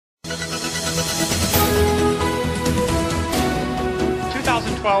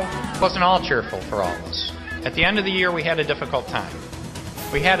2012 wasn't all cheerful for all of us. At the end of the year, we had a difficult time.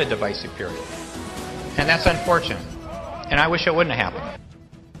 We had a divisive period. And that's unfortunate. And I wish it wouldn't have happened.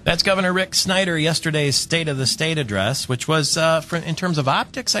 That's Governor Rick Snyder, yesterday's State of the State address, which was, in terms of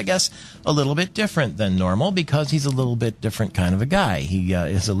optics, I guess, a little bit different than normal because he's a little bit different kind of a guy. He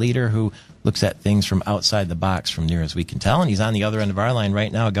is a leader who looks at things from outside the box, from near as we can tell, and he's on the other end of our line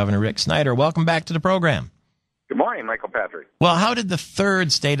right now, Governor Rick Snyder. Welcome back to the program. Good morning, Michael Patrick. Well, how did the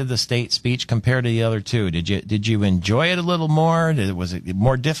third State of the State speech compare to the other two? Did you enjoy it a little more? Was it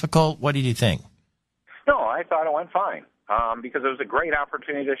more difficult? What did you think? No, I thought it went fine. Because it was a great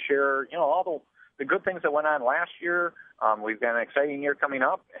opportunity to share, all the good things that went on last year. We've got an exciting year coming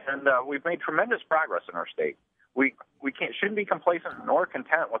up, and we've made tremendous progress in our state. We shouldn't be complacent nor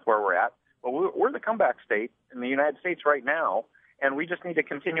content with where we're at, but we're the comeback state in the United States right now, and we just need to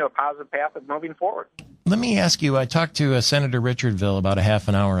continue a positive path of moving forward. Let me ask you, I talked to Senator Richardville about a half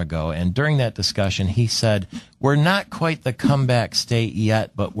an hour ago, and during that discussion, he said, we're not quite the comeback state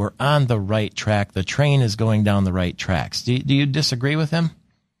yet, but we're on the right track. The train is going down the right tracks. Do you disagree with him?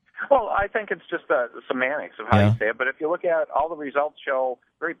 Well, I think it's just the semantics of how you say it, but if you look at all the results show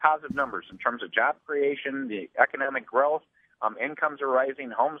very positive numbers in terms of job creation, the economic growth, incomes are rising,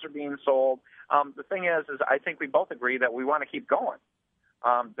 homes are being sold. The thing is I think we both agree that we want to keep going.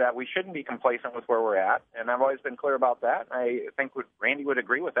 That we shouldn't be complacent with where we're at, and I've always been clear about that. I think Randy would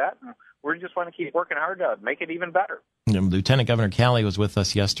agree with that, and we just want to keep working hard to make it even better. Lieutenant Governor Calley was with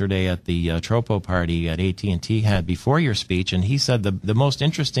us yesterday at the Tropo party at AT&T had before your speech, and he said the most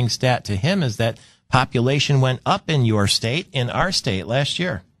interesting stat to him is that population went up in your state, in our state, last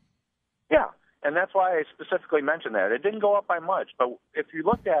year. Yeah, and that's why I specifically mentioned that. It didn't go up by much, but if you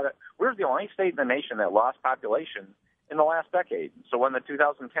looked at it, we're the only state in the nation that lost population in the last decade. So when the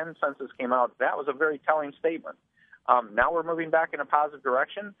 2010 census came out, that was a very telling statement. Now we're moving back in a positive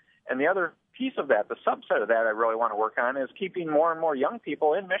direction. And the other piece of that, the subset of that I really want to work on, is keeping more and more young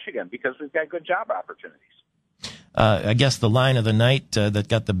people in Michigan because we've got good job opportunities. I guess the line of the night that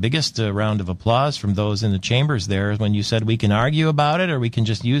got the biggest round of applause from those in the chambers there is when you said we can argue about it or we can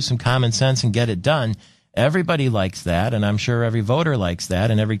just use some common sense and get it done. Everybody likes that, and I'm sure every voter likes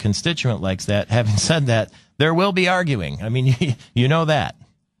that, and every constituent likes that. Having said that, there will be arguing. I mean, you know that.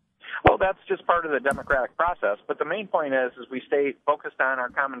 Well, that's just part of the democratic process. But the main point is we stay focused on our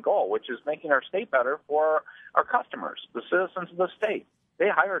common goal, which is making our state better for our customers, the citizens of the state. They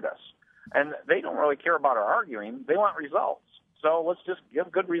hired us, and they don't really care about our arguing. They want results. So let's just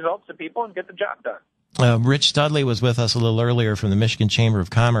give good results to people and get the job done. Rich Studley was with us a little earlier from the Michigan Chamber of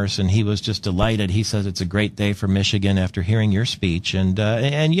Commerce, and he was just delighted. He says it's a great day for Michigan after hearing your speech. And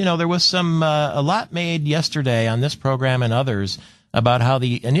there was a lot made yesterday on this program and others about how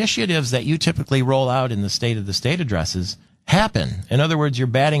the initiatives that you typically roll out in the State of the State addresses happen. In other words, your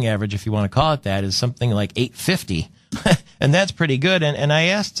batting average, if you want to call it that, is something like 850. And that's pretty good. And I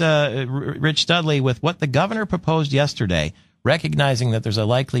asked Rich Studley, with what the governor proposed yesterday, recognizing that there's a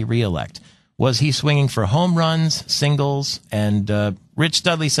likely reelect, was he swinging for home runs, singles, and Rich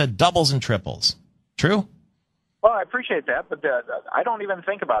Studley said doubles and triples. True? Well, I appreciate that, but I don't even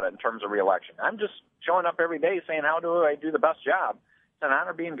think about it in terms of reelection. I'm just showing up every day saying, how do I do the best job? It's an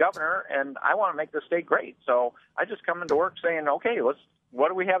honor being governor, and I want to make the state great. So I just come into work saying, okay, what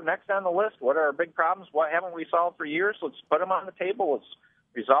do we have next on the list? What are our big problems? What haven't we solved for years? Let's put them on the table. Let's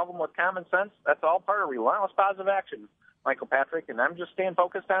resolve them with common sense. That's all part of relentless positive action, Michael Patrick, and I'm just staying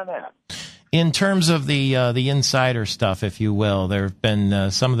focused on that. In terms of the insider stuff, if you will, there have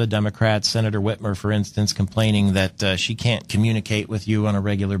been some of the Democrats, Senator Whitmer, for instance, complaining that she can't communicate with you on a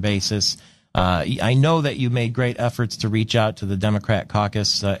regular basis. I know that you made great efforts to reach out to the Democrat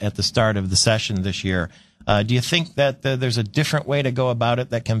caucus at the start of the session this year. Do you think that there's a different way to go about it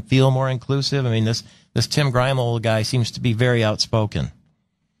that can feel more inclusive? I mean, this Tim Greimel guy seems to be very outspoken.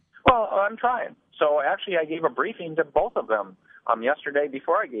 Well, I'm trying. So actually, I gave a briefing to both of them yesterday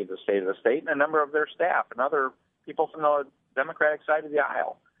before I gave the State of the State, and a number of their staff and other people from the Democratic side of the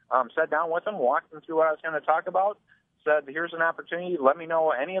aisle. Sat down with them, walked them through what I was going to talk about, said, here's an opportunity. Let me know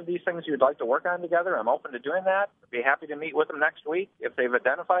any of these things you'd like to work on together. I'm open to doing that. I'd be happy to meet with them next week if they've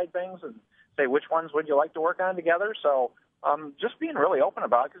identified things and say which ones would you like to work on together. So just being really open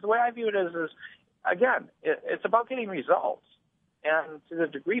about it, because the way I view it is again, it's about getting results. And to the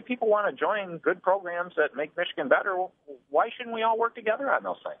degree people want to join good programs that make Michigan better, why shouldn't we all work together on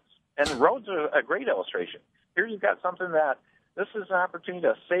those things? And roads are a great illustration. Here you've got something that this is an opportunity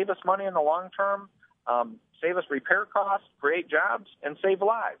to save us money in the long term, save us repair costs, create jobs, and save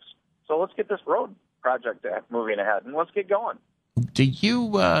lives. So let's get this road project moving ahead, and let's get going. Do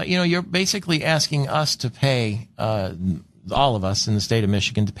you, you're basically asking us to pay all of us in the state of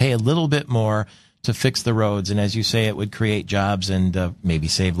Michigan to pay a little bit more to fix the roads. And as you say, it would create jobs and maybe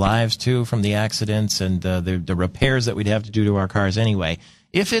save lives, too, from the accidents and the repairs that we'd have to do to our cars anyway.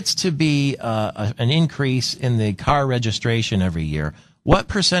 If it's to be an increase in the car registration every year, what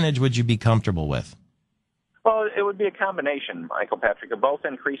percentage would you be comfortable with? Well, it would be a combination, Michael Patrick, of both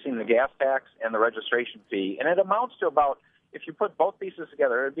increasing the gas tax and the registration fee. And it amounts to about, if you put both pieces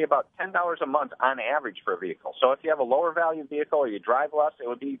together, it would be about $10 a month on average for a vehicle. So if you have a lower value vehicle or you drive less,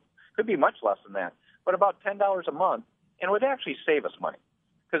 could be much less than that, but about $10 a month, and it would actually save us money.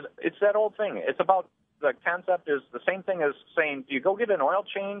 Because it's that old thing. It's about, the concept is the same thing as saying, do you go get an oil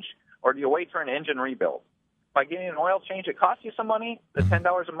change or do you wait for an engine rebuild? By getting an oil change, it costs you some money, the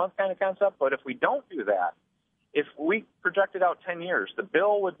 $10 a month kind of concept, but if we don't do that, if we projected out 10 years, the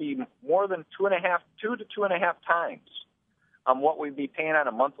bill would be more than 2 to 2.5 times what we'd be paying on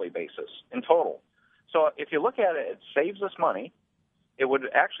a monthly basis in total. So if you look at it, it saves us money. It would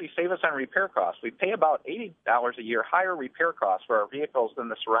actually save us on repair costs. We pay about $80 a year higher repair costs for our vehicles than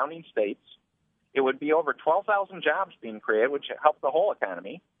the surrounding states. It would be over 12,000 jobs being created, which help the whole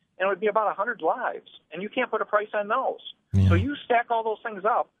economy, and it would be about 100 lives, and you can't put a price on those. Yeah. So you stack all those things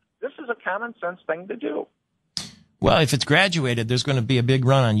up. This is a common sense thing to do. Well, if it's graduated, there's going to be a big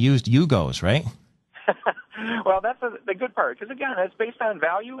run on used Yugos, right? Well, that's the good part, because, again, it's based on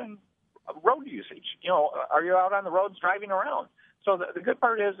value and road usage. You know, are you out on the roads driving around? So the good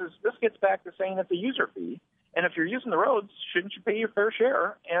part is this gets back to saying it's a user fee, and if you're using the roads, shouldn't you pay your fair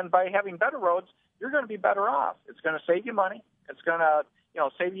share? And by having better roads, you're going to be better off. It's going to save you money. It's going to,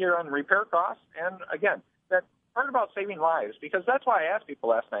 save you on repair costs. And, again, that part about saving lives, because that's why I asked people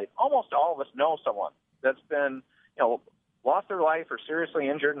last night. Almost all of us know someone that's been, lost their life or seriously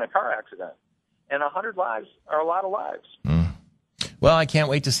injured in a car accident. And 100 lives are a lot of lives. Well, I can't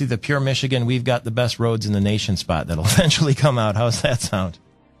wait to see the Pure Michigan We've Got the Best Roads in the Nation spot that'll eventually come out. How's that sound?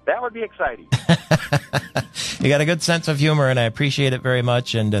 That would be exciting. You got a good sense of humor, and I appreciate it very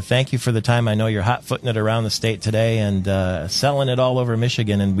much. And thank you for the time. I know you're hot-footing it around the state today and selling it all over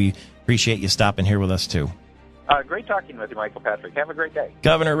Michigan, and we appreciate you stopping here with us, too. Great talking with you, Michael Patrick. Have a great day.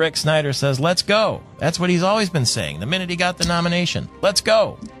 Governor Rick Snyder says, let's go. That's what he's always been saying the minute he got the nomination. Let's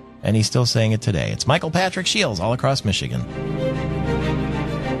go. And he's still saying it today. It's Michael Patrick Shields all across Michigan.